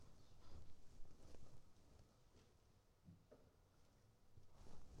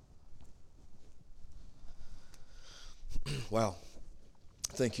Wow.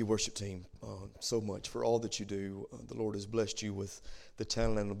 Thank you, worship team, so much for all that you do. The Lord has blessed you with the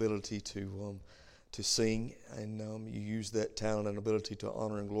talent and ability to sing, and you use that talent and ability to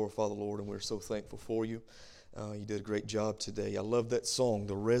honor and glorify the Lord, and we're so thankful for you. You did a great job today. I love that song,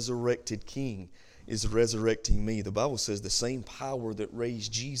 "The Resurrected King is Resurrecting Me." The Bible says the same power that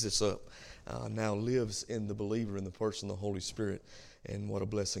raised Jesus up now lives in the believer in the person of the Holy Spirit. And what a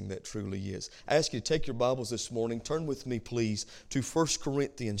blessing that truly is. I ask you to take your Bibles this morning. Turn with me, please, to 1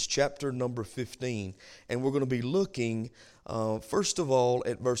 Corinthians chapter number 15. And we're going to be looking, first of all,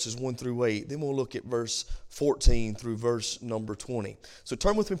 at verses 1 through 8. Then we'll look at verse 14 through verse number 20. So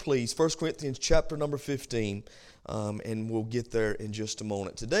turn with me, please, 1 Corinthians chapter number 15, and we'll get there in just a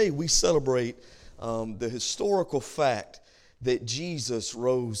moment. Today we celebrate the historical fact that Jesus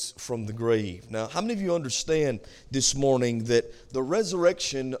rose from the grave. Now, how many of you understand this morning that the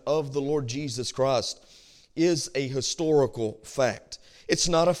resurrection of the Lord Jesus Christ is a historical fact? It's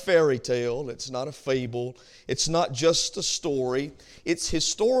not a fairy tale. It's not a fable. It's not just a story. It's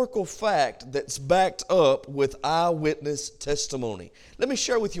historical fact that's backed up with eyewitness testimony. Let me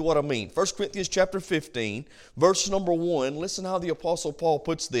share with you what I mean. 1 Corinthians chapter 15, verse number 1. Listen how the Apostle Paul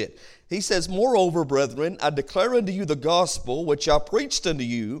puts that. He says, "Moreover, brethren, I declare unto you the gospel which I preached unto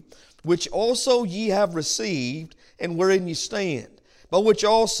you, which also ye have received, and wherein ye stand, by which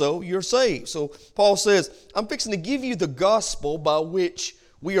also you're saved." So Paul says, I'm fixing to give you the gospel by which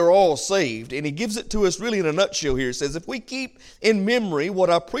we are all saved. And he gives it to us really in a nutshell here. He says, if we keep in memory what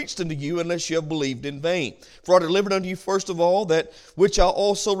I preached unto you, unless you have believed in vain. For I delivered unto you first of all that which I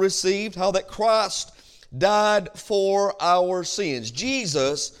also received, how that Christ died for our sins.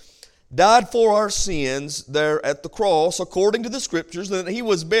 Jesus died for our sins there at the cross, according to the Scriptures, that he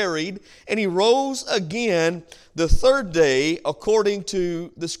was buried, and he rose again the third day, according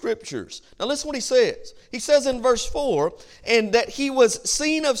to the Scriptures. Now listen what he says. He says in verse 4, "And that he was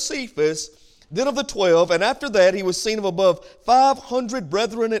seen of Cephas, then of the 12, and after that he was seen of above 500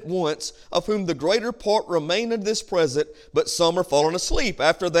 brethren at once, of whom the greater part remain unto this present, but some are fallen asleep.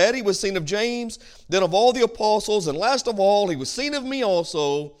 After that he was seen of James, then of all the apostles, and last of all he was seen of me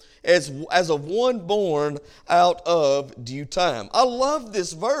also, as of one born out of due time." I love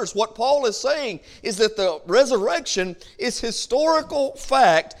this verse. What Paul is saying is that the resurrection is historical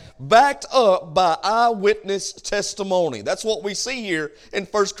fact backed up by eyewitness testimony. That's what we see here in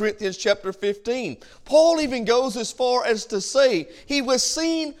 1 Corinthians chapter 15. Paul even goes as far as to say he was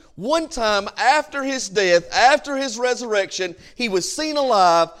seen one time after his death, after his resurrection, he was seen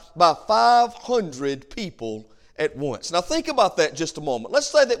alive by 500 people at once. Now think about that just a moment. Let's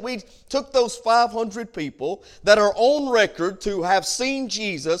say that we took those 500 people that are on record to have seen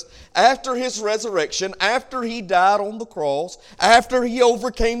Jesus after his resurrection, after he died on the cross, after he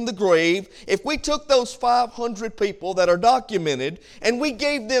overcame the grave. If we took those 500 people that are documented and we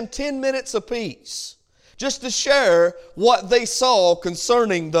gave them 10 minutes apiece, just to share what they saw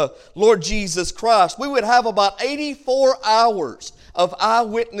concerning the Lord Jesus Christ, we would have about 84 hours of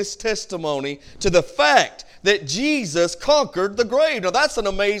eyewitness testimony to the fact that Jesus conquered the grave. Now that's an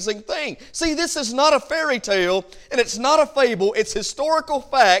amazing thing. See, this is not a fairy tale and it's not a fable. It's historical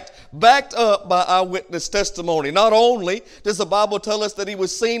fact backed up by eyewitness testimony. Not only does the Bible tell us that he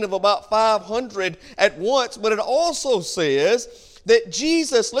was seen of about 500 at once, but it also says that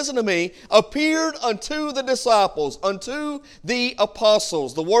Jesus, listen to me, appeared unto the disciples, unto the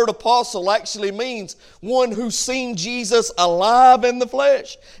apostles. The word apostle actually means one who's seen Jesus alive in the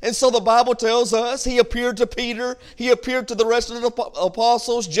flesh. And so the Bible tells us he appeared to Peter, he appeared to the rest of the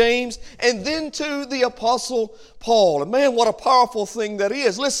apostles, James, and then to the apostle Paul. And man, what a powerful thing that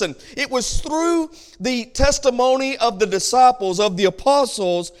is. Listen, it was through the testimony of the disciples, of the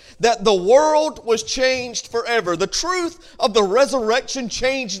apostles, that the world was changed forever. The truth of the resurrection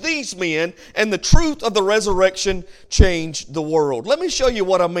changed these men, and the truth of the resurrection changed the world. Let me show you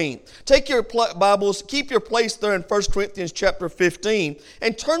what I mean. Take your Bibles, keep your place there in 1 Corinthians chapter 15,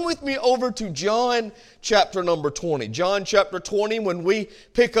 and turn with me over to John chapter number 20. John chapter 20, when we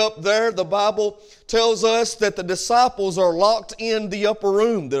pick up there, the Bible tells us that the disciples are locked in the upper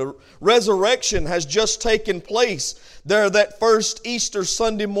room. The resurrection has just taken place there that first Easter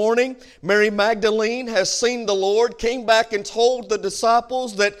Sunday morning. Mary Magdalene has seen the Lord, came back and told the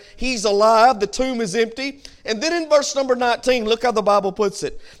disciples that he's alive, the tomb is empty. And then in verse number 19, look how the Bible puts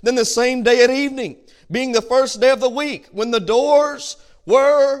it. Then the same day at evening, being the first day of the week, when the doors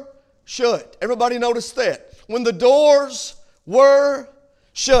were shut. Everybody notice that. When the doors were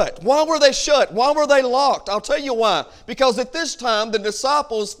shut. Why were they shut? Why were they locked? I'll tell you why. Because at this time, the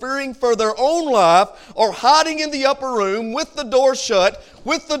disciples, fearing for their own life, are hiding in the upper room with the door shut,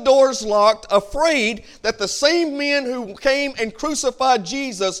 with the doors locked, afraid that the same men who came and crucified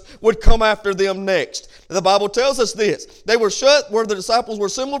Jesus would come after them next. The Bible tells us this. They were shut where the disciples were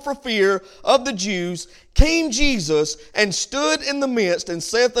similar for fear of the Jews. Came Jesus and stood in the midst and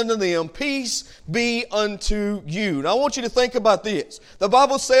saith unto them, Peace be unto you. Now I want you to think about this. The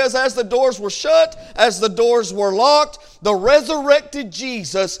Bible says as the doors were shut, as the doors were locked, the resurrected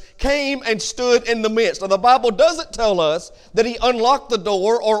Jesus came and stood in the midst. Now the Bible doesn't tell us that He unlocked the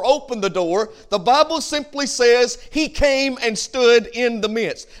door or opened the door. The Bible simply says He came and stood in the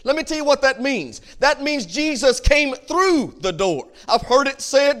midst. Let me tell you what that means. That means Jesus came through the door. I've heard it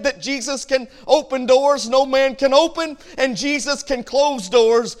said that Jesus can open doors no man can open, and Jesus can close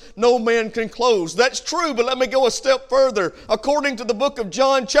doors no man can close. That's true, but let me go a step further. According to the book of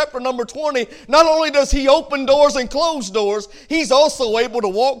John, chapter number 20, not only does He open doors and close doors, He's also able to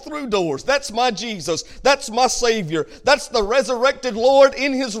walk through doors. That's my Jesus. That's my Savior. That's the resurrected Lord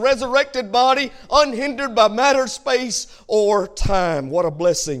in His resurrected body, unhindered by matter, space, or time. What a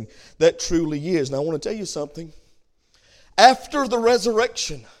blessing that truly is. Now I want to tell you something. After the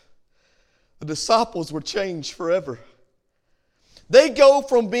resurrection, the disciples were changed forever. They go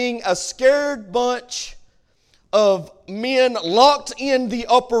from being a scared bunch of men locked in the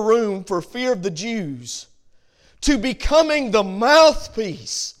upper room for fear of the Jews to becoming the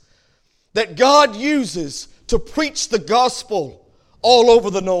mouthpiece that God uses to preach the gospel all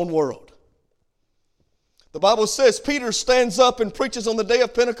over the known world. The Bible says Peter stands up and preaches on the day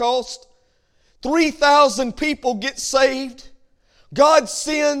of Pentecost. 3,000 people get saved. God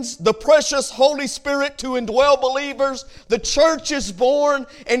sends the precious Holy Spirit to indwell believers. The church is born,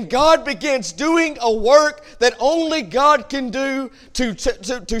 and God begins doing a work that only God can do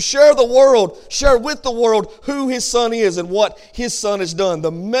to share with the world who His Son is and what His Son has done.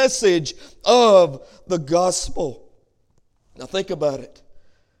 The message of the gospel. Now think about it.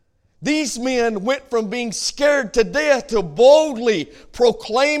 These men went from being scared to death to boldly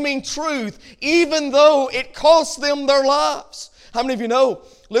proclaiming truth, even though it cost them their lives. How many of you know,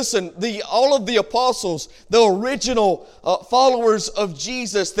 listen, all of the apostles, the original followers of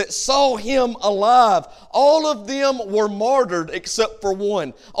Jesus that saw Him alive, all of them were martyred except for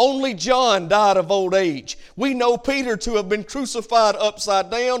one. Only John died of old age. We know Peter to have been crucified upside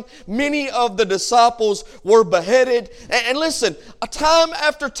down. Many of the disciples were beheaded. And listen, time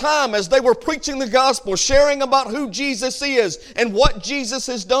after time as they were preaching the gospel, sharing about who Jesus is and what Jesus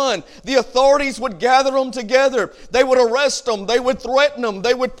has done, the authorities would gather them together. They would arrest them. They would threaten them.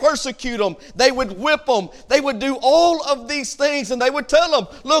 They would persecute them. They would whip them. They would do all of these things, and they would tell them,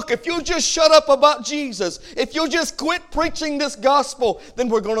 look, if you just shut up about Jesus, if you just quit preaching this gospel, then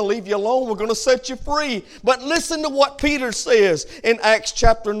we're going to leave you alone. We're going to set you free. But listen to what Peter says in Acts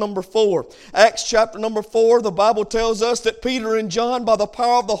chapter number 4. Acts chapter number 4, the Bible tells us that Peter and John, by the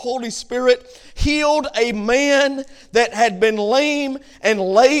power of the Holy Spirit, healed a man that had been lame and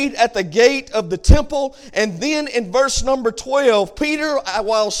laid at the gate of the temple. And then in verse number 12, Peter,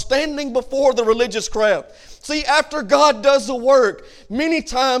 while standing before the religious crowd, see, after God does the work, many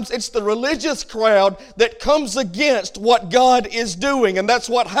times it's the religious crowd that comes against what God is doing. And that's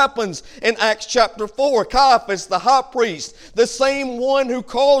what happens in Acts chapter 4. Caiaphas, the high priest, the same one who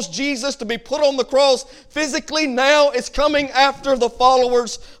caused Jesus to be put on the cross physically, now is coming after the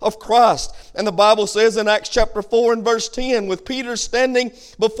followers of Christ. And the Bible says in Acts chapter 4 and verse 10, with Peter standing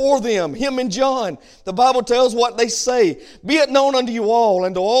before them, him and John, the Bible tells what they say. Be it known unto you all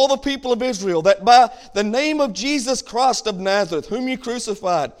and to all the people of Israel that by the name of Jesus Christ of Nazareth, whom you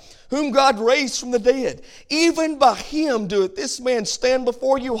crucified, whom God raised from the dead, even by Him doeth this man stand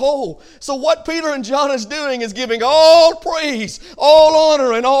before you whole. So what Peter and John is doing is giving all praise, all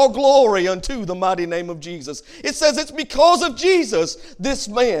honor, and all glory unto the mighty name of Jesus. It says it's because of Jesus this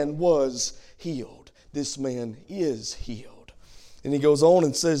man was healed. This man is healed. And he goes on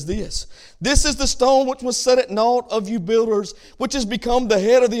and says this is the stone which was set at naught of you builders, which has become the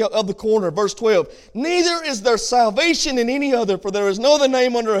head of the corner. Verse 12, neither is there salvation in any other, for there is no other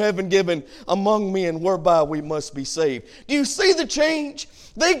name under heaven given among men whereby we must be saved. Do you see the change?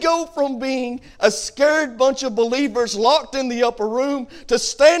 They go from being a scared bunch of believers locked in the upper room to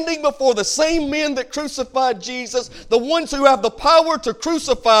standing before the same men that crucified Jesus, the ones who have the power to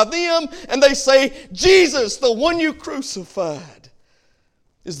crucify them, and they say, Jesus, the one you crucified,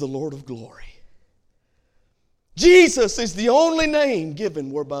 is the Lord of glory. Jesus is the only name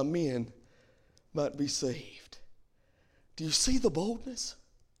given whereby men might be saved. Do you see the boldness?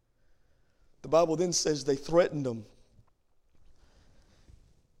 The Bible then says they threatened them.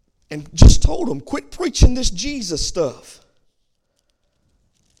 and just told them, quit preaching this Jesus stuff.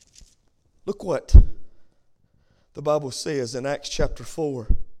 Look what the Bible says in Acts chapter 4,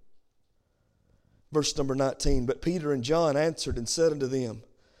 verse number 19. But Peter and John answered and said unto them,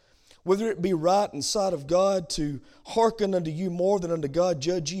 whether it be right in sight of God to hearken unto you more than unto God,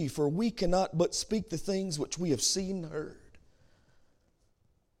 judge ye, for we cannot but speak the things which we have seen and heard.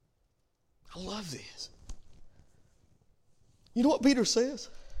 I love this. You know what Peter says?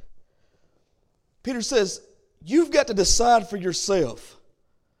 Peter says, you've got to decide for yourself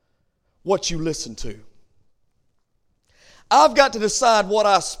what you listen to. I've got to decide what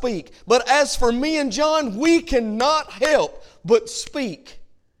I speak. But as for me and John, we cannot help but speak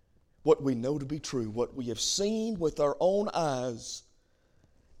what we know to be true, what we have seen with our own eyes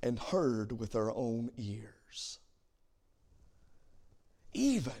and heard with our own ears.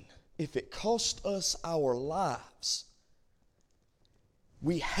 Even if it costs us our lives,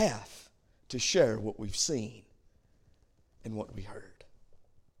 we have to share what we've seen and what we heard.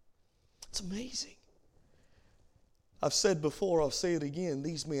 It's amazing. I've said before, I'll say it again,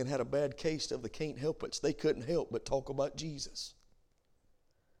 these men had a bad case of the can't help it. They couldn't help but talk about Jesus.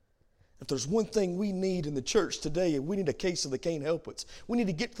 If there's one thing we need in the church today, we need a case of the can't help it. We need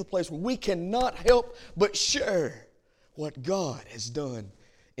to get to the place where we cannot help but share what God has done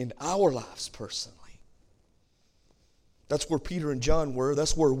in our lives personally. That's where Peter and John were.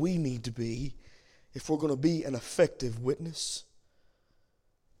 That's where we need to be if we're going to be an effective witness.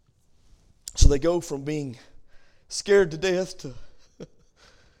 So they go from being scared to death to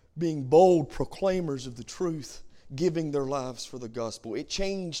being bold proclaimers of the truth, giving their lives for the gospel. It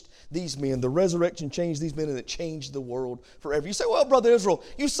changed these men. The resurrection changed these men, and it changed the world forever. You say, well, Brother Israel,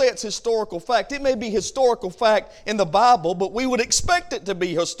 you say it's historical fact. It may be historical fact in the Bible, but we would expect it to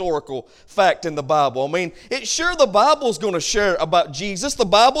be historical fact in the Bible. I mean, it's sure the Bible's going to share about Jesus. The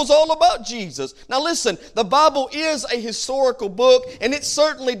Bible's all about Jesus. Now listen, the Bible is a historical book, and it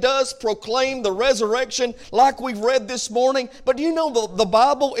certainly does proclaim the resurrection like we've read this morning. But do you know the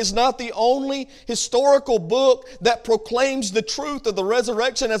Bible is not the only historical book that proclaims the truth of the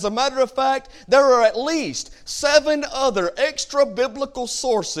resurrection? As a matter of fact, there are at least 7 other extra biblical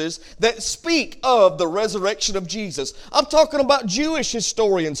sources that speak of the resurrection of Jesus. I'm talking about Jewish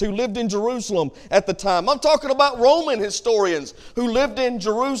historians who lived in Jerusalem at the time. I'm talking about Roman historians who lived in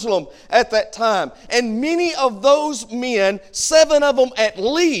Jerusalem at that time. And many of those men, 7 of them at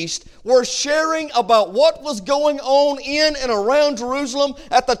least, were sharing about what was going on in and around Jerusalem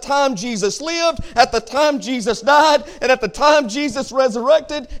at the time Jesus lived, at the time Jesus died, and at the time Jesus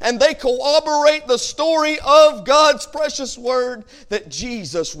resurrected, and they corroborate the story of God's precious word that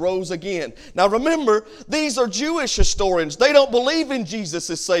Jesus rose again. Now remember, these are Jewish historians. They don't believe in Jesus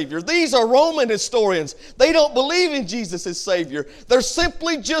as Savior. These are Roman historians. They don't believe in Jesus as Savior. They're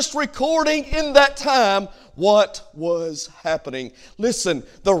simply just recording in that time what was happening. Listen,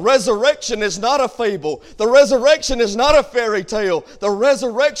 the resurrection is not a fable. The resurrection is not a fairy tale. The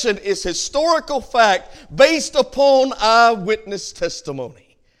resurrection is historical fact based upon eyewitness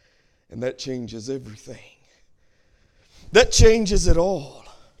testimony. And that changes everything. That changes it all.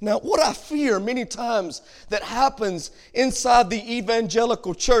 Now, what I fear many times that happens inside the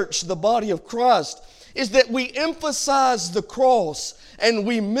evangelical church, the body of Christ, is that we emphasize the cross and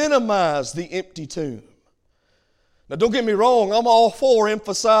we minimize the empty tomb. Now, don't get me wrong, I'm all for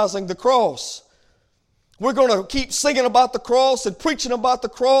emphasizing the cross. We're going to keep singing about the cross and preaching about the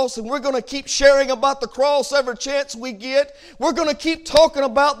cross, and we're going to keep sharing about the cross every chance we get. We're going to keep talking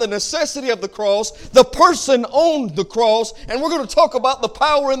about the necessity of the cross, the person on the cross, and we're going to talk about the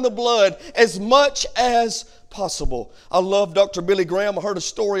power in the blood as much as possible. I love Dr. Billy Graham. I heard a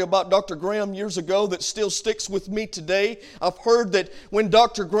story about Dr. Graham years ago that still sticks with me today. I've heard that when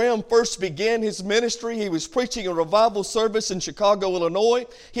Dr. Graham first began his ministry, he was preaching a revival service in Chicago, Illinois.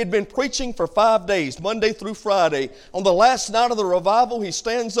 He had been preaching for 5 days, Monday through Friday. On the last night of the revival, he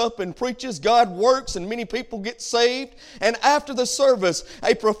stands up and preaches. God works and many people get saved. And after the service,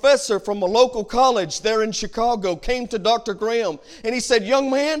 a professor from a local college there in Chicago came to Dr. Graham and he said, "Young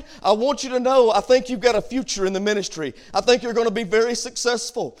man, I want you to know I think you've got a future in the ministry. I think you're going to be very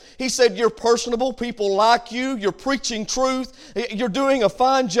successful." He said, "You're personable. People like you. You're preaching truth. You're doing a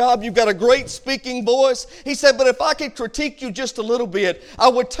fine job. You've got a great speaking voice." He said, "But if I could critique you just a little bit, I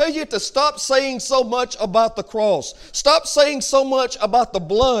would tell you to stop saying so much about the cross. Stop saying so much about the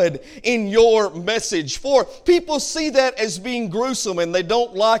blood in your message. For people see that as being gruesome and they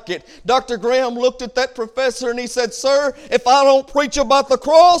don't like it." Dr. Graham looked at that professor and he said, "Sir, if I don't preach about the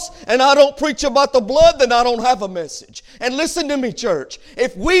cross and I don't preach about the blood, then I don't don't have a message. And listen to me, church.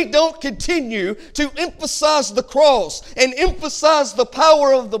 If we don't continue to emphasize the cross and emphasize the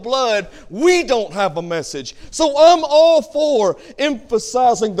power of the blood, we don't have a message. So I'm all for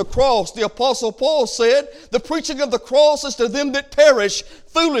emphasizing the cross. The Apostle Paul said, the preaching of the cross is to them that perish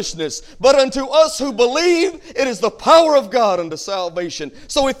foolishness, but unto us who believe, it is the power of God unto salvation.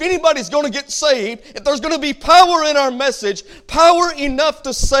 So if anybody's going to get saved, if there's going to be power in our message, power enough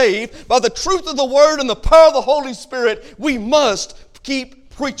to save by the truth of the Word and the power of the Holy Spirit, we must keep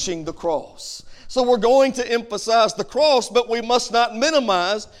preaching the cross. So we're going to emphasize the cross, but we must not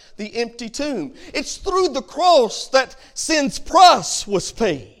minimize the empty tomb. It's through the cross that sin's price was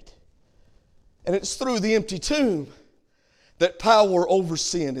paid. And it's through the empty tomb that power over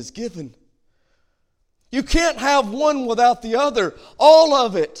sin is given. You can't have one without the other. All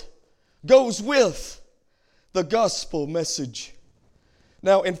of it goes with the gospel message.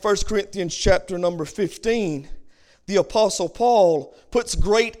 Now in 1 Corinthians chapter number 15, the Apostle Paul puts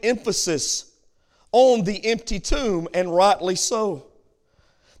great emphasis on the empty tomb, and rightly so.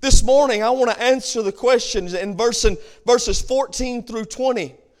 This morning I want to answer the questions in verses 14 through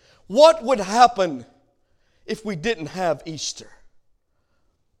 20. What would happen if we didn't have Easter?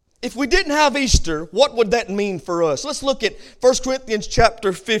 If we didn't have Easter, what would that mean for us? Let's look at 1 Corinthians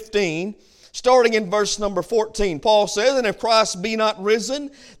chapter 15, starting in verse number 14. Paul says, "And if Christ be not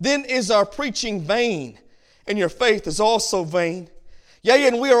risen, then is our preaching vain, and your faith is also vain. Yea,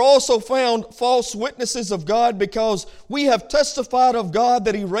 and we are also found false witnesses of God, because we have testified of God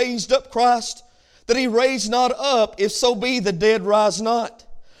that He raised up Christ, that He raised not up, if so be the dead rise not.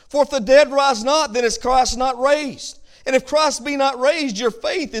 For if the dead rise not, then is Christ not raised. And if Christ be not raised, your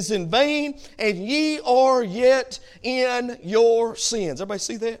faith is in vain, and ye are yet in your sins." Everybody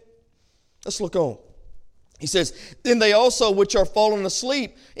see that? Let's look on. He says, "Then they also which are fallen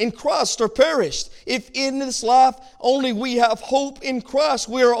asleep in Christ are perished. If in this life only we have hope in Christ,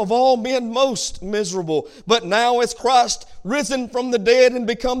 we are of all men most miserable. But now is Christ risen from the dead and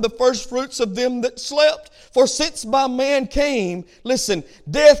become the first fruits of them that slept. For since by man came," listen,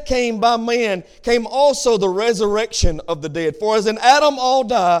 "death came by man, came also the resurrection of the dead. For as in Adam all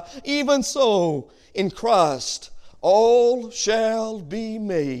die, even so in Christ all shall be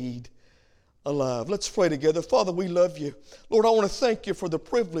made alive." Let's pray together. Father, we love you. Lord, I want to thank you for the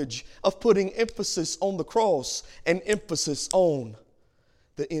privilege of putting emphasis on the cross and emphasis on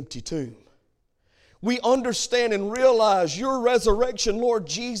the empty tomb. We understand and realize your resurrection, Lord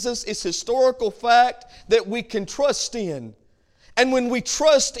Jesus, is historical fact that we can trust in. And when we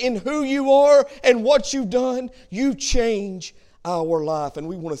trust in who you are and what you've done, you change our life, and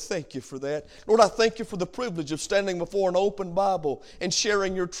we want to thank you for that. Lord, I thank you for the privilege of standing before an open Bible and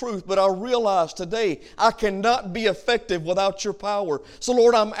sharing your truth, but I realize today I cannot be effective without your power. So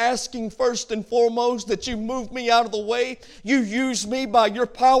Lord, I'm asking first and foremost that you move me out of the way. You use me by your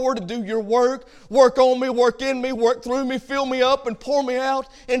power to do your work. Work on me, work in me, work through me, fill me up and pour me out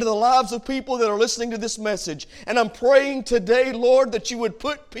into the lives of people that are listening to this message. And I'm praying today, Lord, that you would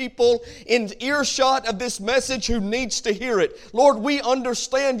put people in earshot of this message who needs to hear it. Lord, we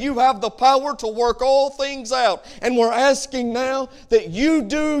understand you have the power to work all things out. And we're asking now that you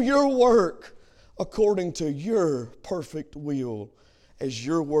do your work according to your perfect will as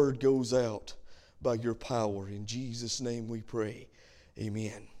your word goes out by your power. In Jesus' name we pray.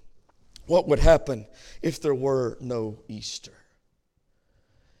 Amen. What would happen if there were no Easter?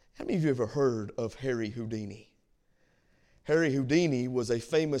 How many of you ever heard of Harry Houdini? Harry Houdini was a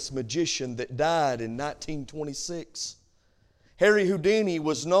famous magician that died in 1926. Harry Houdini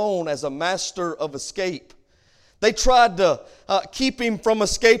was known as a master of escape. They tried to keep him from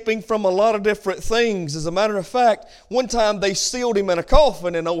escaping from a lot of different things. As a matter of fact, one time they sealed him in a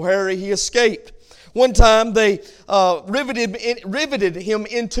coffin, and oh, Harry, he escaped. One time they riveted him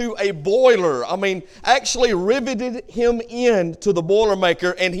into a boiler. Actually riveted him into the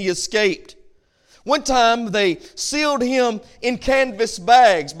Boilermaker, and he escaped. One time they sealed him in canvas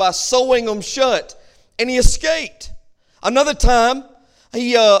bags by sewing them shut, and he escaped. Another time,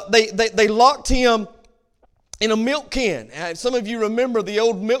 they locked him in a milk can. Some of you remember the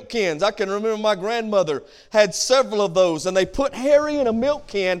old milk cans. I can remember my grandmother had several of those. And they put Harry in a milk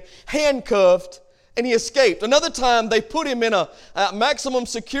can, handcuffed, and he escaped. Another time, they put him in a maximum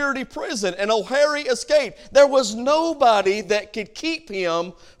security prison, and oh, Harry escaped. There was nobody that could keep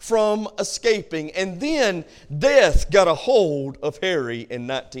him from escaping. And then death got a hold of Harry in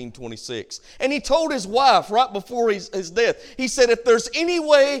 1926. And he told his wife right before his death, he said, "If there's any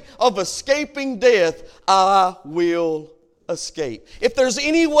way of escaping death, I will escape. If there's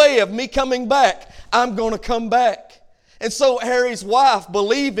any way of me coming back, I'm going to come back." And so Harry's wife,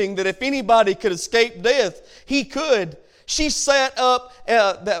 believing that if anybody could escape death, he could, she set up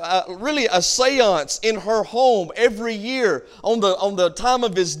really a seance in her home every year on the time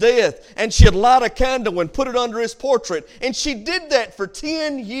of his death. And she'd light a candle and put it under his portrait. And she did that for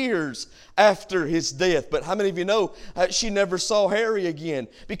 10 years after his death. But how many of you know she never saw Harry again?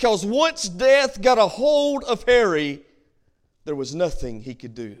 Because once death got a hold of Harry, there was nothing he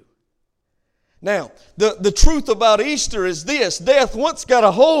could do. Now, the truth about Easter is this. Death once got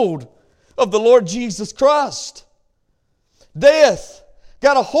a hold of the Lord Jesus Christ. Death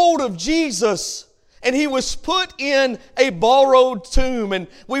got a hold of Jesus, and He was put in a borrowed tomb. And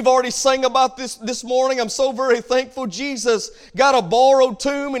we've already sang about this morning. I'm so very thankful Jesus got a borrowed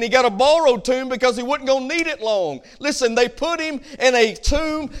tomb, and He got a borrowed tomb because He wasn't going to need it long. Listen, they put Him in a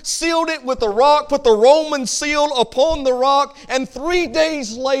tomb, sealed it with a rock, put the Roman seal upon the rock, and 3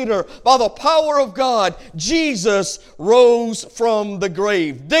 days later, by the power of God, Jesus rose from the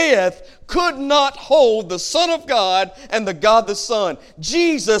grave. Death could not hold the Son of God and the God the Son.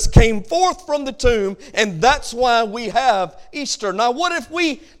 Jesus came forth from the tomb, and that's why we have Easter. Now, what if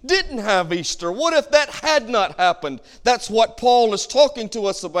we didn't have Easter? What if that had not happened? That's what Paul is talking to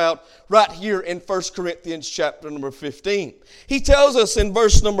us about right here in 1 Corinthians chapter number 15. He tells us in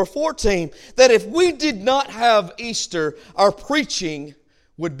verse number 14 that if we did not have Easter, our preaching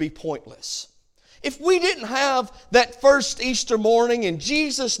would be pointless. If we didn't have that first Easter morning and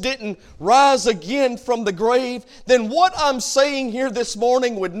Jesus didn't rise again from the grave, then what I'm saying here this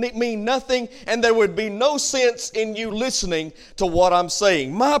morning would mean nothing, and there would be no sense in you listening to what I'm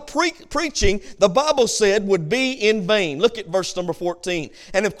saying. My preaching, the Bible said, would be in vain. Look at verse number 14.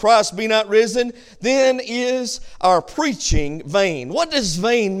 And if Christ be not risen, then is our preaching vain. What does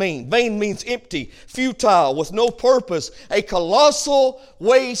vain mean? Vain means empty, futile, with no purpose, a colossal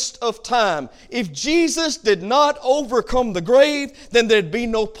waste of time. If Jesus did not overcome the grave, then there'd be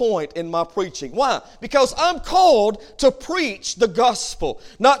no point in my preaching. Why? Because I'm called to preach the gospel.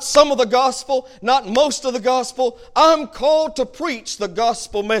 Not some of the gospel, not most of the gospel. I'm called to preach the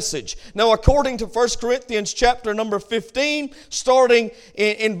gospel message. Now, according to 1 Corinthians chapter number 15, starting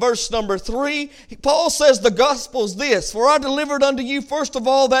in verse number 3, Paul says the gospel is this: For I delivered unto you first of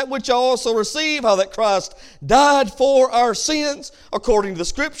all that which I also received, how that Christ died for our sins, according to the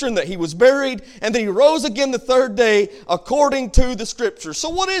Scripture, and that He was buried, and then He rose again the third day according to the Scripture. So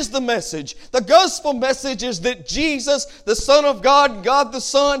what is the message? The gospel message is that Jesus, the Son of God, God the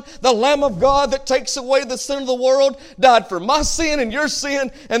Son, the Lamb of God that takes away the sin of the world, died for my sin and your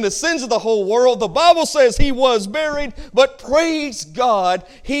sin and the sins of the whole world. The Bible says He was buried, but praise God,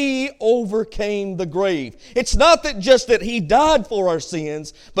 He overcame the grave. It's not that just that He died for our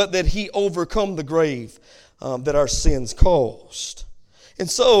sins, but that He overcome the grave that our sins caused. And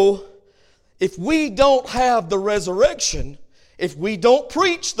so, if we don't have the resurrection, if we don't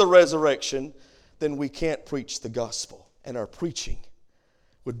preach the resurrection, then we can't preach the gospel, and our preaching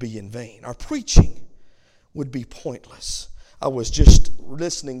would be in vain. Our preaching would be pointless. I was just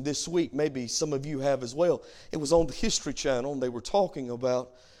listening this week, maybe some of you have as well. It was on the History Channel, and they were talking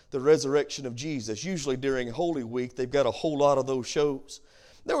about the resurrection of Jesus. Usually during Holy Week, they've got a whole lot of those shows.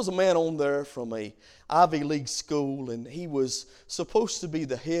 There was a man on there from a Ivy League school, and he was supposed to be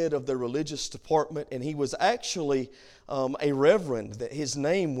the head of the religious department, and he was actually a reverend. That his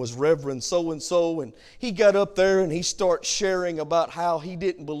name was Reverend so-and-so, and he got up there and he started sharing about how he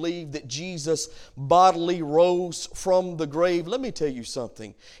didn't believe that Jesus bodily rose from the grave. Let me tell you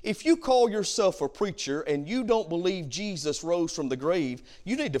something. If you call yourself a preacher and you don't believe Jesus rose from the grave,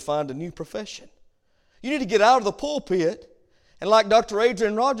 you need to find a new profession. You need to get out of the pulpit, and like Dr.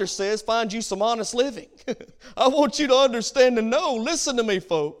 Adrian Rogers says, find you some honest living. I want you to understand and know, listen to me,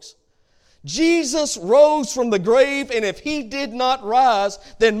 folks. Jesus rose from the grave, and if He did not rise,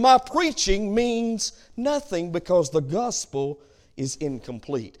 then my preaching means nothing, because the gospel is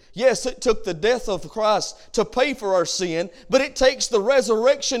incomplete. Yes, it took the death of Christ to pay for our sin, but it takes the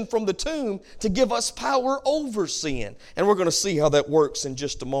resurrection from the tomb to give us power over sin. And we're going to see how that works in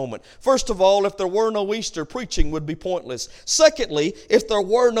just a moment. First of all, if there were no Easter, preaching would be pointless. Secondly, if there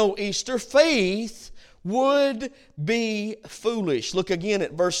were no Easter, faith would be foolish. Look again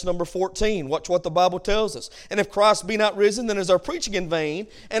at verse number 14. Watch what the Bible tells us. And if Christ be not risen, then is our preaching in vain,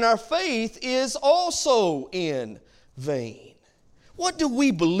 and our faith is also in vain. What do we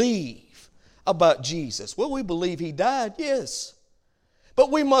believe about Jesus? Well, we believe He died, yes.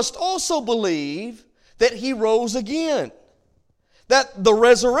 But we must also believe that He rose again. That the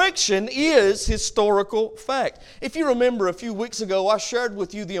resurrection is historical fact. If you remember a few weeks ago, I shared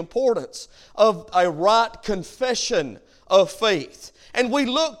with you the importance of a right confession of faith. And we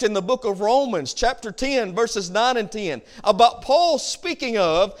looked in the book of Romans, chapter 10, verses 9 and 10, about Paul speaking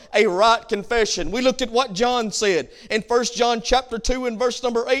of a right confession. We looked at what John said in 1 John chapter 2 and verse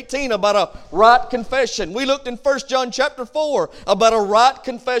number 18 about a right confession. We looked in 1 John chapter 4 about a right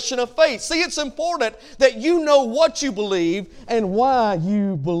confession of faith. See, it's important that you know what you believe and why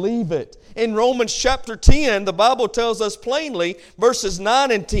you believe it. In Romans chapter 10, the Bible tells us plainly, verses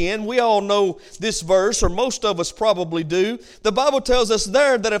 9 and 10, we all know this verse, or most of us probably do. The Bible tells us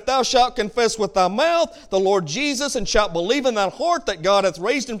there that if thou shalt confess with thy mouth the Lord Jesus, and shalt believe in thy heart that God hath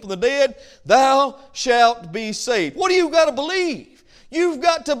raised him from the dead, thou shalt be saved. What do you got to believe? You've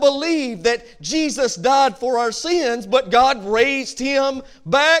got to believe that Jesus died for our sins, but God raised him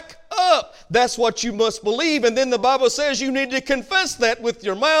back up. That's what you must believe. And then the Bible says you need to confess that with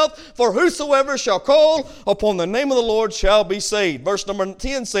your mouth, for whosoever shall call upon the name of the Lord shall be saved. Verse number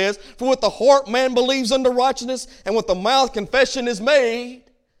 10 says, for with the heart man believes unto righteousness, and with the mouth confession is made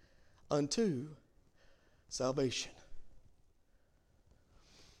unto salvation.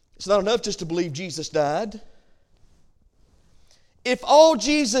 It's not enough just to believe Jesus died. If all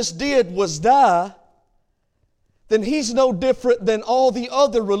Jesus did was die, then he's no different than all the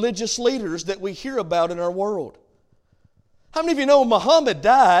other religious leaders that we hear about in our world. How many of you know Muhammad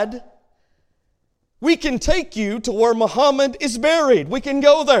died? We can take you to where Muhammad is buried. We can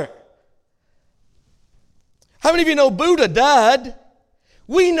go there. How many of you know Buddha died?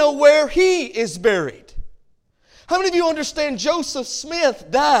 We know where he is buried. How many of you understand Joseph Smith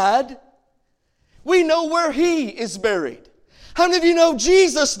died? We know where he is buried. How many of you know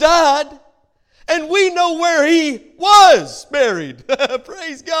Jesus died? And we know where he was buried.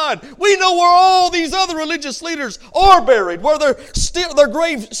 Praise God. We know where all these other religious leaders are buried, where their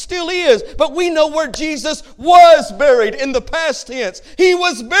grave still is. But we know where Jesus was buried in the past tense. He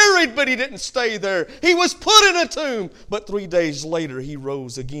was buried, but he didn't stay there. He was put in a tomb, but 3 days later he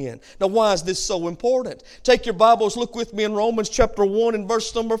rose again. Now, why is this so important? Take your Bibles, look with me in Romans chapter 1 and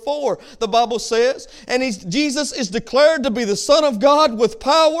verse number 4. The Bible says, and Jesus is declared to be the Son of God with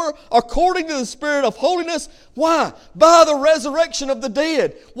power according to the Spirit of holiness. Why? By the resurrection of the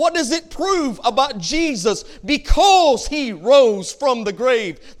dead. What does it prove about Jesus? Because he rose from the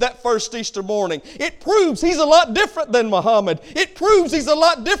grave that first Easter morning. It proves he's a lot different than Muhammad. It proves he's a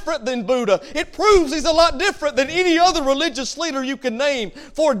lot different than Buddha. It proves he's a lot different than any other religious leader you can name.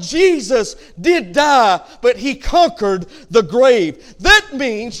 For Jesus did die, but he conquered the grave. That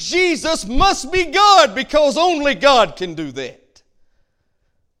means Jesus must be God, because only God can do that.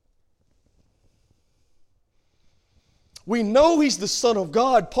 We know he's the Son of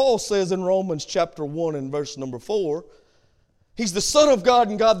God. Paul says in Romans chapter 1 and verse number 4, he's the Son of God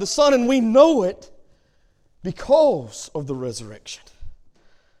and God the Son, and we know it because of the resurrection.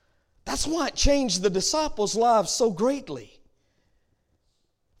 That's why it changed the disciples' lives so greatly.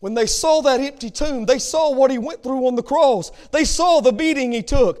 When they saw that empty tomb, they saw what he went through on the cross. They saw the beating he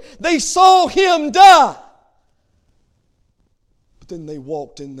took. They saw him die. But then they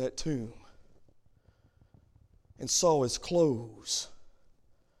walked in that tomb and saw his clothes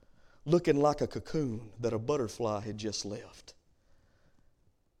looking like a cocoon that a butterfly had just left,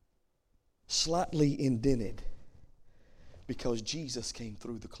 slightly indented, because Jesus came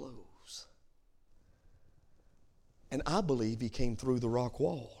through the clothes. And I believe he came through the rock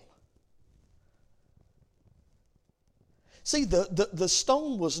wall. See, the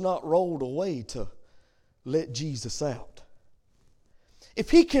stone was not rolled away to let Jesus out. If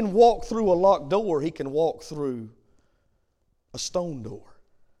he can walk through a locked door, he can walk through a stone door.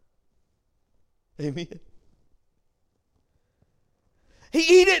 Amen.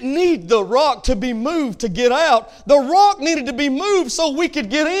 He didn't need the rock to be moved to get out. The rock needed to be moved so we could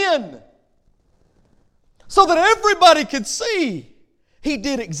get in. So that everybody could see. He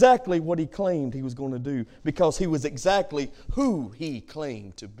did exactly what he claimed he was going to do, because he was exactly who he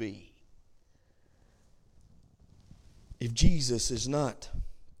claimed to be. If Jesus is not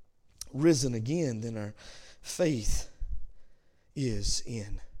risen again, then our faith is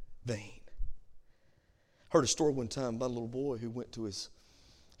in vain. I heard a story one time about a little boy who went to his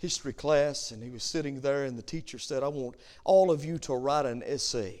history class, and he was sitting there, and the teacher said, I want all of you to write an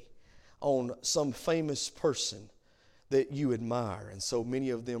essay on some famous person that you admire. And so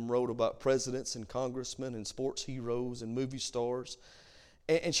many of them wrote about presidents and congressmen and sports heroes and movie stars.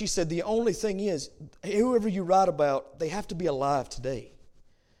 And she said, the only thing is, whoever you write about, they have to be alive today.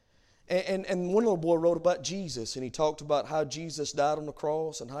 And one little boy wrote about Jesus, and he talked about how Jesus died on the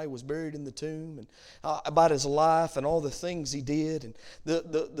cross and how he was buried in the tomb, and about his life and all the things he did. And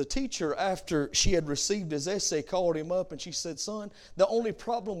the teacher, after she had received his essay, called him up and she said, "Son, the only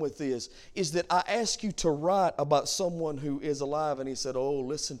problem with this is that I ask you to write about someone who is alive." And he said, "Oh,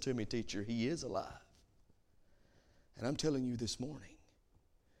 listen to me, teacher, he is alive. And I'm telling you this morning,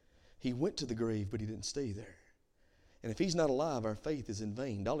 he went to the grave, but he didn't stay there. And if he's not alive, our faith is in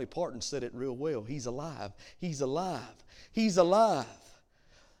vain." Dolly Parton said it real well. He's alive. He's alive. He's alive.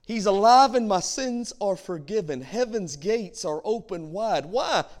 He's alive, and my sins are forgiven. Heaven's gates are open wide.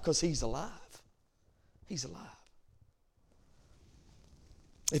 Why? Because he's alive. He's alive.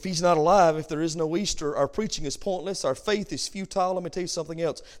 If he's not alive, if there is no Easter, our preaching is pointless, our faith is futile. Let me tell you something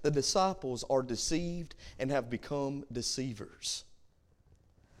else. The disciples are deceived and have become deceivers.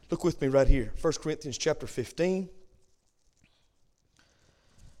 Look with me right here. 1 Corinthians chapter 15.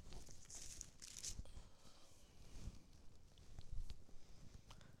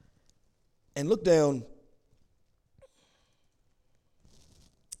 And look down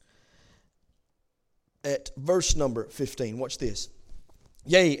at verse number 15. Watch this.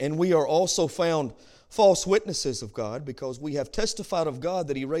 "Yea, and we are also found false witnesses of God, because we have testified of God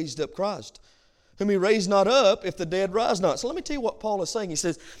that he raised up Christ, whom he raised not up, if the dead rise not." So let me tell you what Paul is saying. He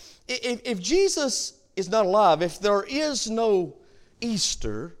says, if Jesus is not alive, if there is no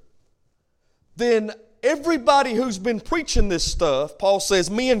Easter, then everybody who's been preaching this stuff, Paul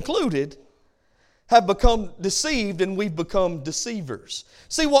says, me included, have become deceived, and we've become deceivers.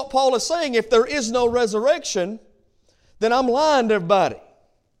 See what Paul is saying? If there is no resurrection, then I'm lying to everybody.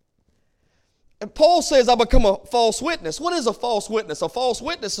 And Paul says I become a false witness. What is a false witness? A false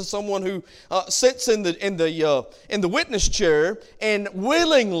witness is someone who sits in the witness chair and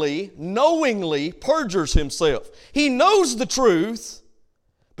willingly, knowingly perjures himself. He knows the truth,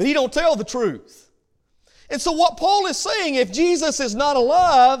 but he don't tell the truth. And so what Paul is saying, if Jesus is not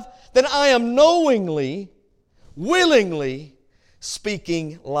alive, then I am knowingly, willingly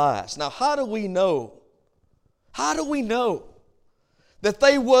speaking lies. Now, how do we know? How do we know that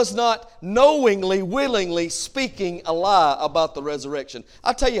they was not knowingly, willingly speaking a lie about the resurrection?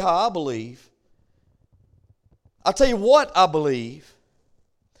 I'll tell you how I believe. I'll tell you what I believe.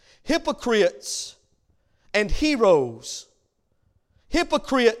 Hypocrites and heroes,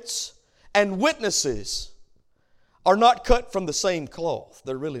 hypocrites and witnesses are not cut from the same cloth.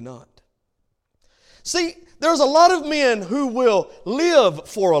 They're really not. See, there's a lot of men who will live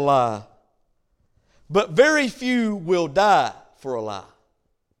for a lie, but very few will die for a lie.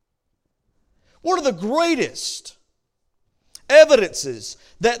 One of the greatest evidences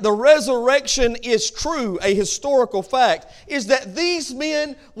that the resurrection is true, a historical fact, is that these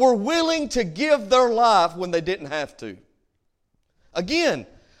men were willing to give their life when they didn't have to. Again,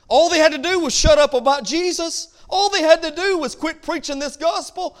 all they had to do was shut up about Jesus. All they had to do was quit preaching this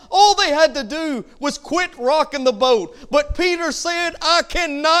gospel. All they had to do was quit rocking the boat. But Peter said, I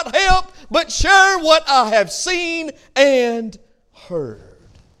cannot help but share what I have seen and heard.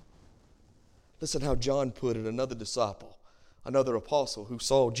 Listen how John put it, another disciple, another apostle who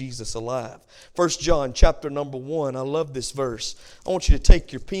saw Jesus alive. 1 John chapter number 1. I love this verse. I want you to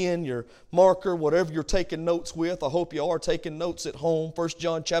take your pen, your marker, whatever you're taking notes with. I hope you are taking notes at home. 1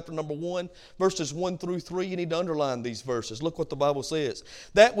 John chapter number 1, verses 1 through 3. You need to underline these verses. Look what the Bible says.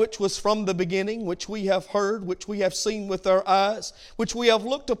 "That which was from the beginning, which we have heard, which we have seen with our eyes, which we have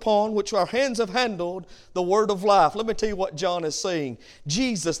looked upon, which our hands have handled, the word of life." Let me tell you what John is saying.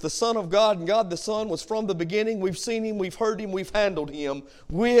 Jesus, the Son of God, and God the Son, was from the beginning. We've seen him, we've heard him, we've handled him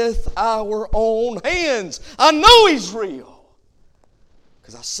with our own hands. I know he's real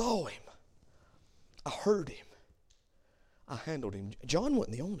because I saw him. I heard him. I handled him. John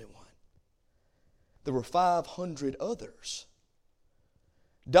wasn't the only one. There were 500 others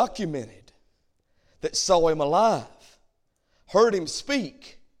documented that saw him alive, heard him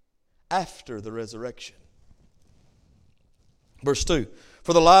speak after the resurrection. Verse 2.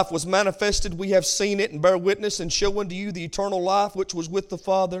 "For the life was manifested, we have seen it, and bear witness, and show unto you the eternal life which was with the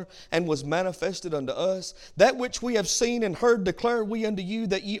Father, and was manifested unto us. That which we have seen and heard declare we unto you,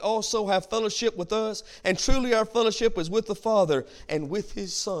 that ye also have fellowship with us. And truly our fellowship is with the Father, and with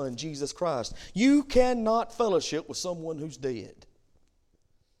His Son, Jesus Christ." You cannot fellowship with someone who's dead.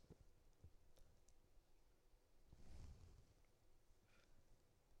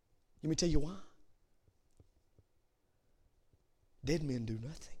 Let me tell you why. Dead men do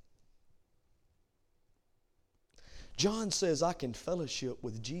nothing. John says, I can fellowship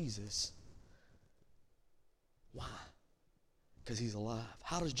with Jesus. Why? Because he's alive.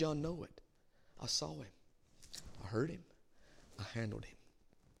 How does John know it? I saw him. I heard him. I handled him.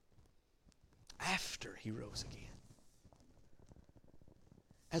 after He rose again.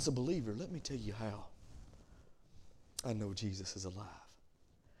 As a believer, let me tell you how I know Jesus is alive.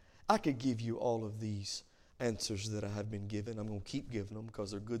 I could give you all of these answers that I have been given. I'm going to keep giving them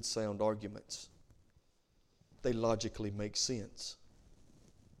because they're good, sound arguments. They logically make sense.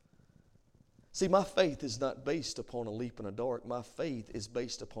 See, my faith is not based upon a leap in the dark. My faith is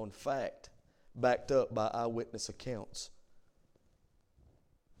based upon fact, backed up by eyewitness accounts.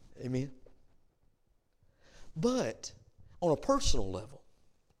 Amen? But on a personal level,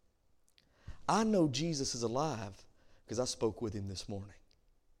 I know Jesus is alive because I spoke with Him this morning.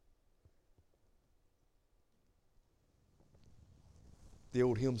 The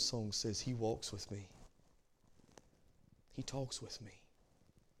old hymn song says, He walks with me. He talks with me.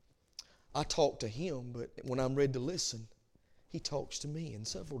 I talk to Him, but when I'm ready to listen, He talks to me in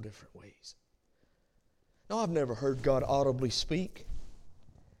several different ways. Now, I've never heard God audibly speak,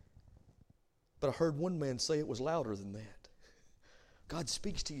 but I heard one man say it was louder than that. God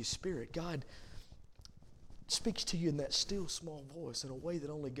speaks to your spirit. God speaks to you in that still small voice in a way that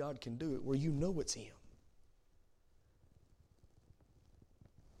only God can do it, where you know it's Him.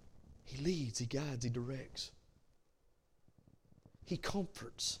 He leads, He guides, He directs. He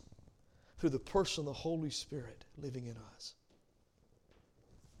comforts through the person of the Holy Spirit living in us.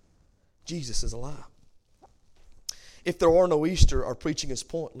 Jesus is alive. If there are no Easter, our preaching is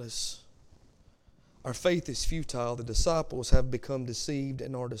pointless. Our faith is futile. The disciples have become deceived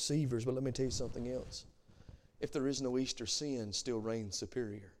and are deceivers. But let me tell you something else. If there is no Easter, sin still reigns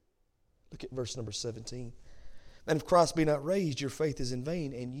superior. Look at verse number 17. And if Christ be not raised, your faith is in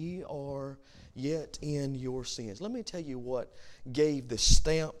vain, and ye are yet in your sins. Let me tell you what gave the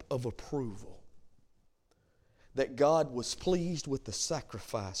stamp of approval that God was pleased with the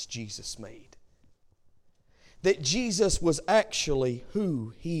sacrifice Jesus made. That Jesus was actually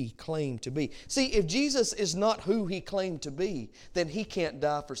who He claimed to be. See, if Jesus is not who He claimed to be, then He can't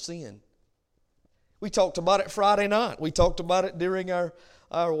die for sin. We talked about it Friday night. We talked about it during our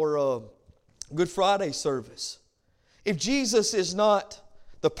Good Friday service. If Jesus is not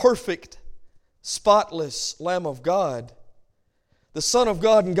the perfect, spotless Lamb of God, the Son of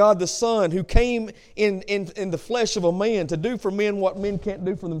God and God the Son, who came in the flesh of a man to do for men what men can't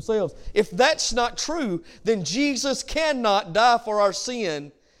do for themselves, if that's not true, then Jesus cannot die for our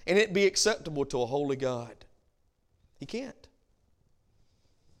sin and it be acceptable to a holy God. He can't.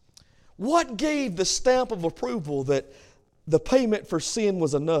 What gave the stamp of approval that the payment for sin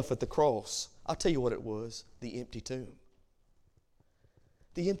was enough at the cross? I'll tell you what it was. The empty tomb.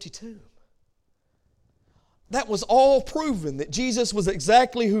 The empty tomb. That was all proven that Jesus was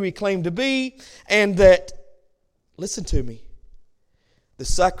exactly who He claimed to be, and that, listen to me, the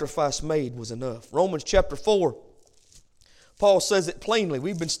sacrifice made was enough. Romans chapter 4, Paul says it plainly.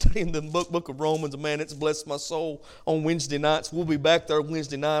 We've been studying the book of Romans. Man, it's blessed my soul on Wednesday nights. We'll be back there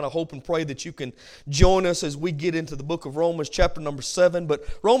Wednesday night. I hope and pray that you can join us as we get into the book of Romans chapter number 7. But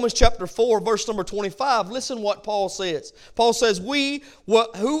Romans chapter 4, verse number 25, listen what Paul says. Paul says,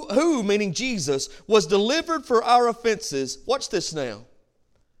 who, meaning Jesus, was delivered for our offenses. Watch this now.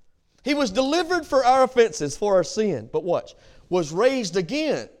 He was delivered for our offenses, for our sin. But watch. Was raised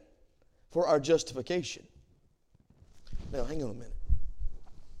again for our justification. Now, hang on a minute.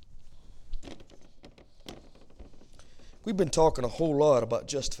 We've been talking a whole lot about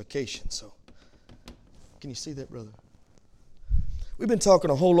justification, so can you see that, brother? We've been talking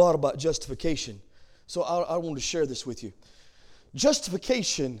a whole lot about justification, so I want to share this with you.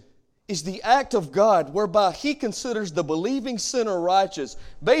 Justification is the act of God whereby He considers the believing sinner righteous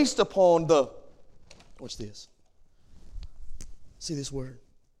based upon the, what's this? See this word?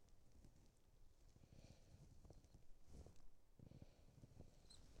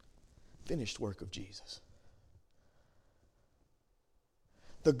 Finished work of Jesus.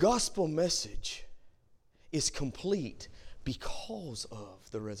 The gospel message is complete because of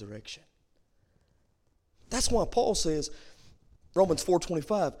the resurrection. That's why Paul says, Romans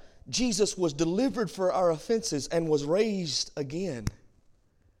 4:25, Jesus was delivered for our offenses and was raised again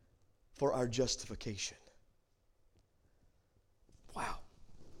for our justification. Wow.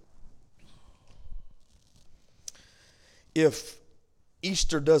 If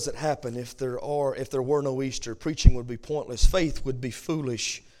Easter doesn't happen, if there were no Easter, preaching would be pointless, faith would be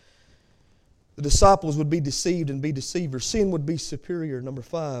foolish, the disciples would be deceived and be deceivers, sin would be superior. Number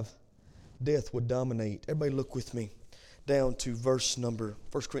 5, death would dominate. Everybody look with me down to verse number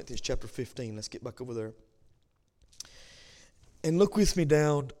 1 Corinthians chapter 15. Let's get back over there. And look with me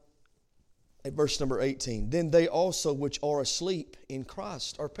down at verse number 18. Then they also which are asleep in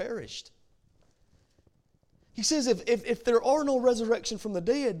Christ are perished. He says if there are no resurrection from the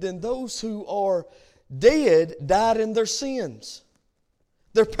dead, then those who are dead died in their sins.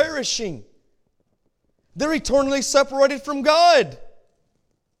 They're perishing. They're eternally separated from God.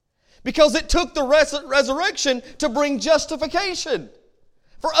 Because it took the resurrection to bring justification.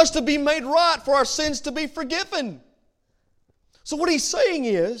 For us to be made right, for our sins to be forgiven. So what he's saying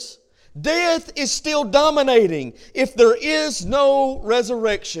is, death is still dominating if there is no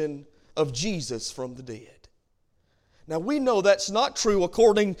resurrection of Jesus from the dead. Now we know that's not true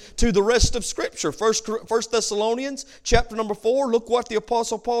according to the rest of Scripture. 1 Thessalonians chapter number 4, look what the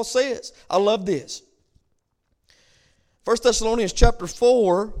Apostle Paul says. I love this. 1 Thessalonians chapter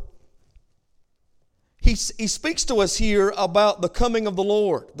 4, he speaks to us here about the coming of the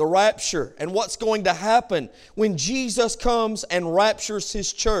Lord, the rapture, and what's going to happen when Jesus comes and raptures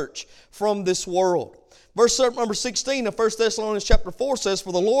His church from this world. Verse number 16 of 1 Thessalonians chapter 4 says,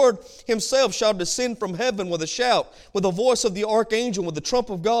 "For the Lord Himself shall descend from heaven with a shout, with the voice of the archangel, with the trump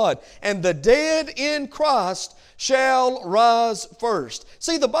of God, and the dead in Christ shall rise first."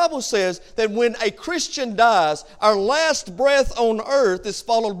 See, the Bible says that when a Christian dies, our last breath on earth is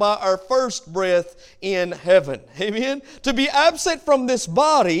followed by our first breath in heaven. Amen? To be absent from this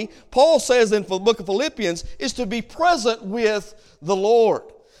body, Paul says in the book of Philippians, is to be present with the Lord.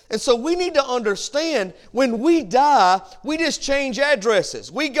 And so we need to understand when we die, we just change addresses.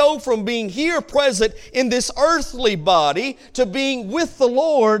 We go from being here present in this earthly body to being with the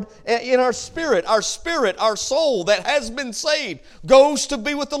Lord in our spirit. Our soul that has been saved goes to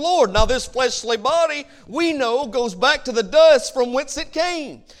be with the Lord. Now this fleshly body, we know, goes back to the dust from whence it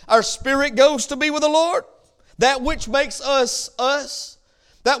came. Our spirit goes to be with the Lord. That which makes us us.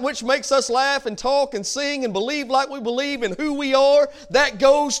 That which makes us laugh and talk and sing and believe like we believe in who we are, that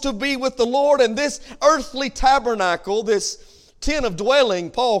goes to be with the Lord. And this earthly tabernacle, this tent of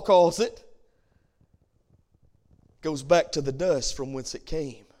dwelling, Paul calls it, goes back to the dust from whence it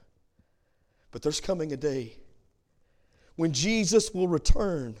came. But there's coming a day when Jesus will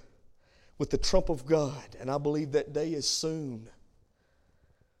return with the trump of God. And I believe that day is soon.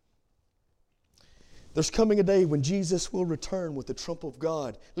 There's coming a day when Jesus will return with the trump of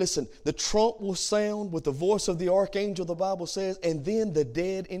God. Listen, the trump will sound with the voice of the archangel, the Bible says, and then the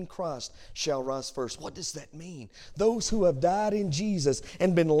dead in Christ shall rise first. What does that mean? Those who have died in Jesus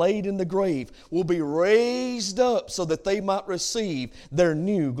and been laid in the grave will be raised up so that they might receive their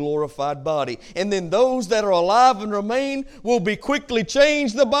new glorified body. And then those that are alive and remain will be quickly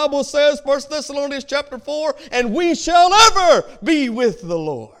changed. The Bible says, 1 Thessalonians chapter 4, and we shall ever be with the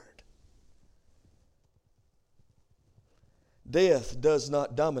Lord. Death does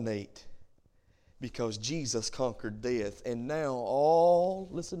not dominate because Jesus conquered death. And now all,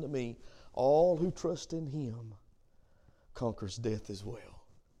 listen to me, all who trust in Him conquers death as well.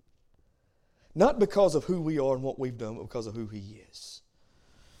 Not because of who we are and what we've done, but because of who He is.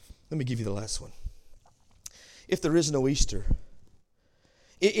 Let me give you the last one. If there is no Easter,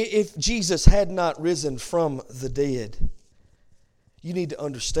 if Jesus had not risen from the dead, you need to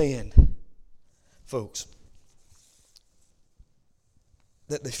understand, folks,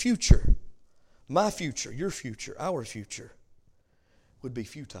 that the future, my future, your future, our future, would be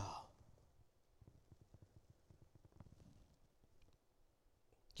futile.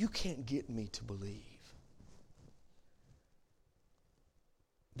 You can't get me to believe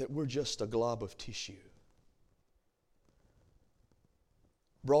that we're just a glob of tissue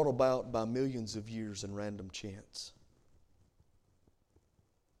brought about by millions of years and random chance.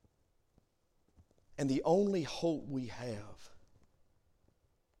 And the only hope we have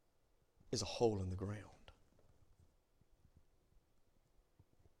is a hole in the ground.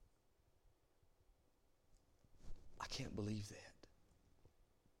 I can't believe that.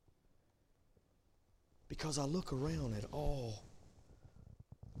 Because I look around at all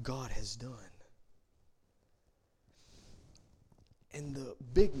God has done. And the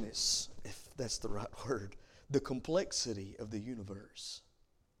bigness, if that's the right word, the complexity of the universe,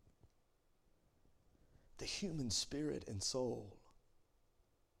 the human spirit and soul,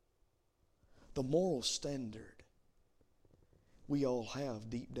 the moral standard we all have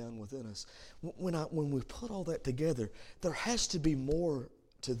deep down within us. When we put all that together, there has to be more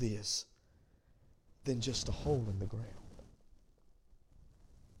to this than just a hole in the ground.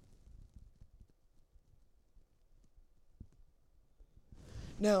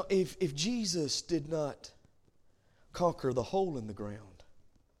 Now, if Jesus did not conquer the hole in the ground,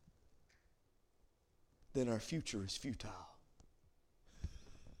 then our future is futile.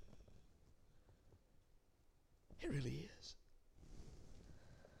 It really is.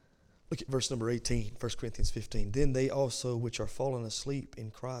 Look at verse number 18, 1 Corinthians 15. Then they also which are fallen asleep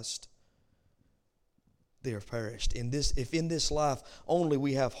in Christ they have perished. If in this life only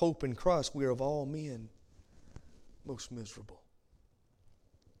we have hope in Christ, we are of all men most miserable.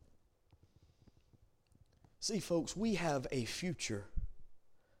 See, folks, we have a future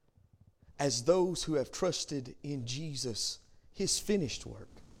as those who have trusted in Jesus, His finished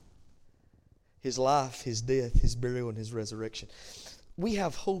work, His life, His death, His burial, and His resurrection. We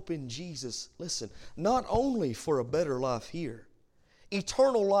have hope in Jesus, listen, not only for a better life here,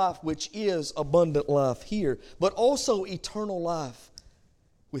 eternal life which is abundant life here, but also eternal life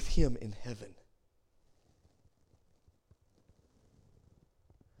with Him in heaven.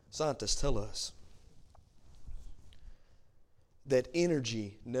 Scientists tell us that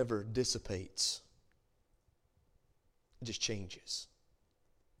energy never dissipates. It just changes.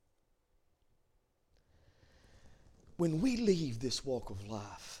 When we leave this walk of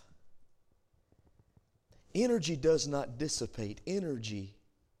life, energy does not dissipate. Energy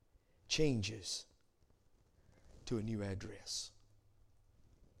changes to a new address.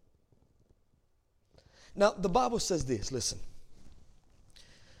 Now, the Bible says this, listen.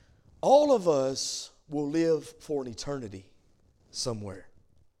 All of us will live for an eternity somewhere.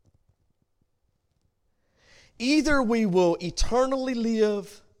 Either we will eternally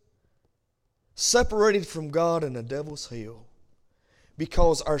live separated from God in a devil's hell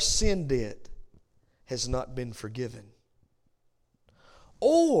because our sin debt has not been forgiven,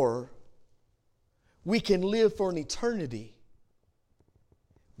 or we can live for an eternity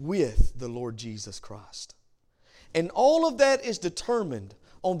with the Lord Jesus Christ. And all of that is determined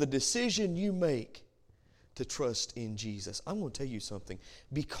on the decision you make to trust in Jesus. I'm going to tell you something.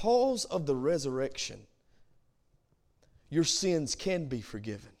 Because of the resurrection, your sins can be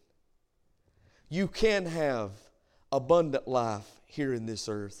forgiven. You can have abundant life here in this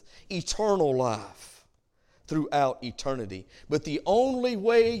earth, eternal life throughout eternity. But the only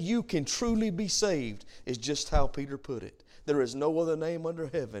way you can truly be saved is just how Peter put it. There is no other name under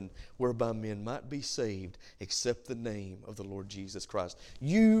heaven whereby men might be saved except the name of the Lord Jesus Christ.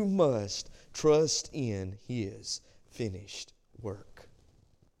 You must trust in His finished work.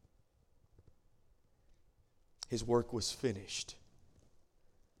 His work was finished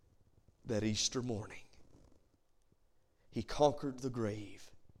that Easter morning. He conquered the grave.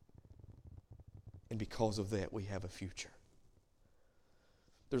 And because of that, we have a future.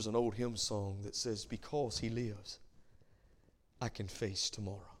 There's an old hymn song that says, because He lives, I can face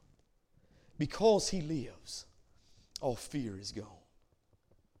tomorrow. Because He lives, all fear is gone.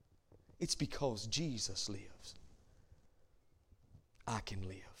 It's because Jesus lives, I can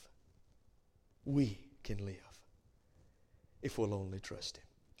live. We can live if we'll only trust Him.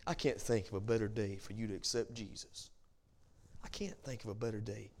 I can't think of a better day for you to accept Jesus. I can't think of a better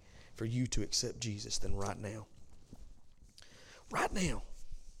day for you to accept Jesus than right now. Right now,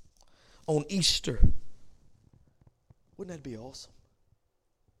 on Easter. Wouldn't that be awesome?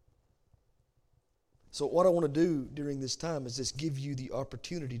 So what I want to do during this time is just give you the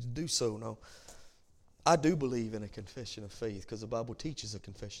opportunity to do so. Now, I do believe in a confession of faith because the Bible teaches a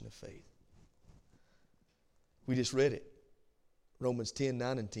confession of faith. We just read it. Romans 10,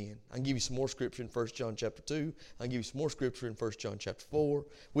 9 and 10. I can give you some more scripture in 1 John chapter 2. I can give you some more scripture in 1 John chapter 4.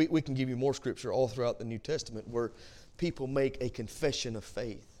 We can give you more scripture all throughout the New Testament where people make a confession of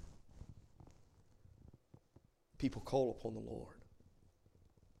faith. People call upon the Lord.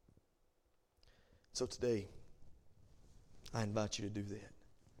 So today, I invite you to do that.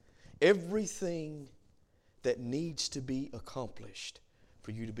 Everything that needs to be accomplished for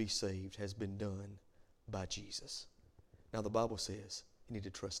you to be saved has been done by Jesus. Now the Bible says you need to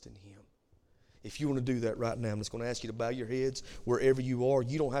trust in Him. If you want to do that right now, I'm just going to ask you to bow your heads wherever you are.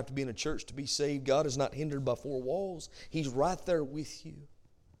 You don't have to be in a church to be saved. God is not hindered by four walls. He's right there with you.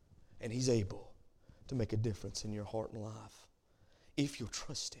 And He's able to make a difference in your heart and life if you'll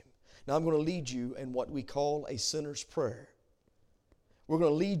trust Him. Now I'm going to lead you in what we call a sinner's prayer. We're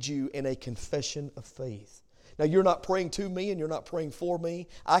going to lead you in a confession of faith. Now you're not praying to me and you're not praying for me.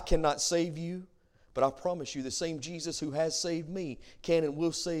 I cannot save you. But I promise you, the same Jesus who has saved me can and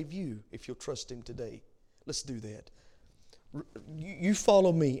will save you if you'll trust Him today. Let's do that. You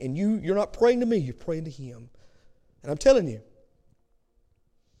follow me, and you're not praying to me, you're praying to Him. And I'm telling you,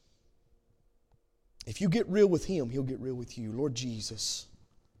 if you get real with Him, He'll get real with you. Lord Jesus,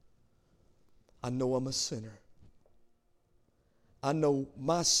 I know I'm a sinner. I know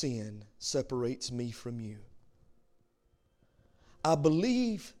my sin separates me from You. I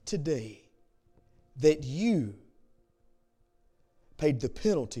believe today that You paid the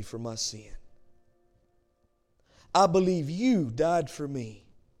penalty for my sin. I believe You died for me.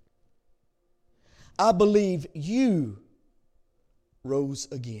 I believe You rose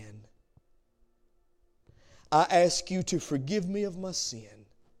again. I ask you to forgive me of my sin.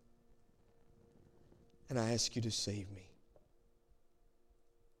 And I ask you to save me.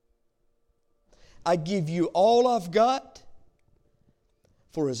 I give you all I've got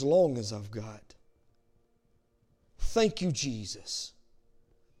for as long as I've got. Thank you, Jesus,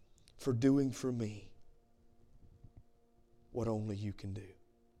 for doing for me what only you can do.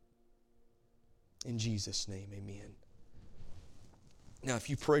 In Jesus' name, amen. Now, if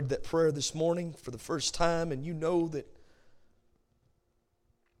you prayed that prayer this morning for the first time and you know that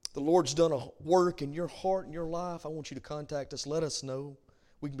the Lord's done a work in your heart and your life, I want you to contact us. Let us know.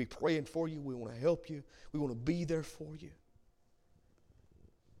 We can be praying for you. We want to help you. We want to be there for you.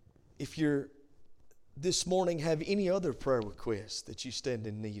 If you're this morning have any other prayer requests that you stand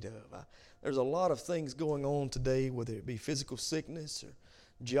in need of, there's a lot of things going on today, whether it be physical sickness or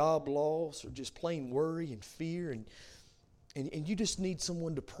job loss or just plain worry and fear, and you just need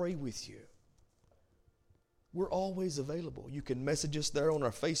someone to pray with you. We're always available. You can message us there on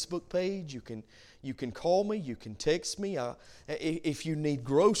our Facebook page. You can call me. You can text me. If you need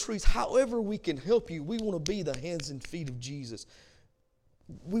groceries, however we can help you, we want to be the hands and feet of Jesus.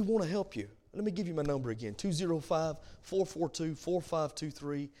 We want to help you. Let me give you my number again,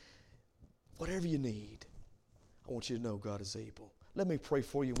 205-442-4523. Whatever you need, I want you to know God is able. Let me pray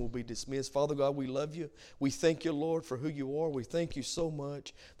for you and we'll be dismissed. Father God, we love you. We thank you, Lord, for who you are. We thank you so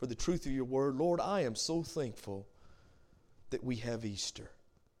much for the truth of your word. Lord, I am so thankful that we have Easter.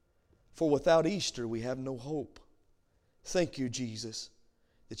 For without Easter, we have no hope. Thank you, Jesus,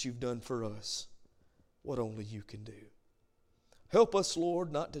 that you've done for us what only you can do. Help us,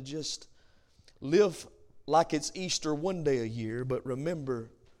 Lord, not to just live like it's Easter one day a year, but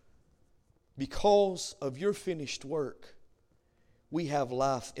remember, because of your finished work, we have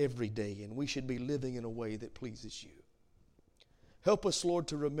life every day, and we should be living in a way that pleases you. Help us, Lord,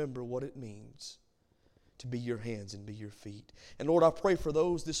 to remember what it means to be your hands and be your feet. And Lord, I pray for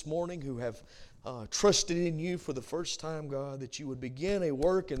those this morning who have trusted in you for the first time, God, that you would begin a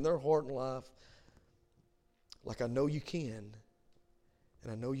work in their heart and life like I know you can,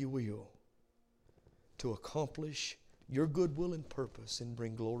 and I know you will, to accomplish your good will and purpose and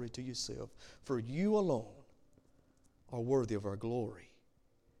bring glory to yourself. For you alone are worthy of our glory,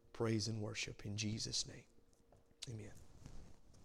 praise, and worship. In Jesus' name, amen.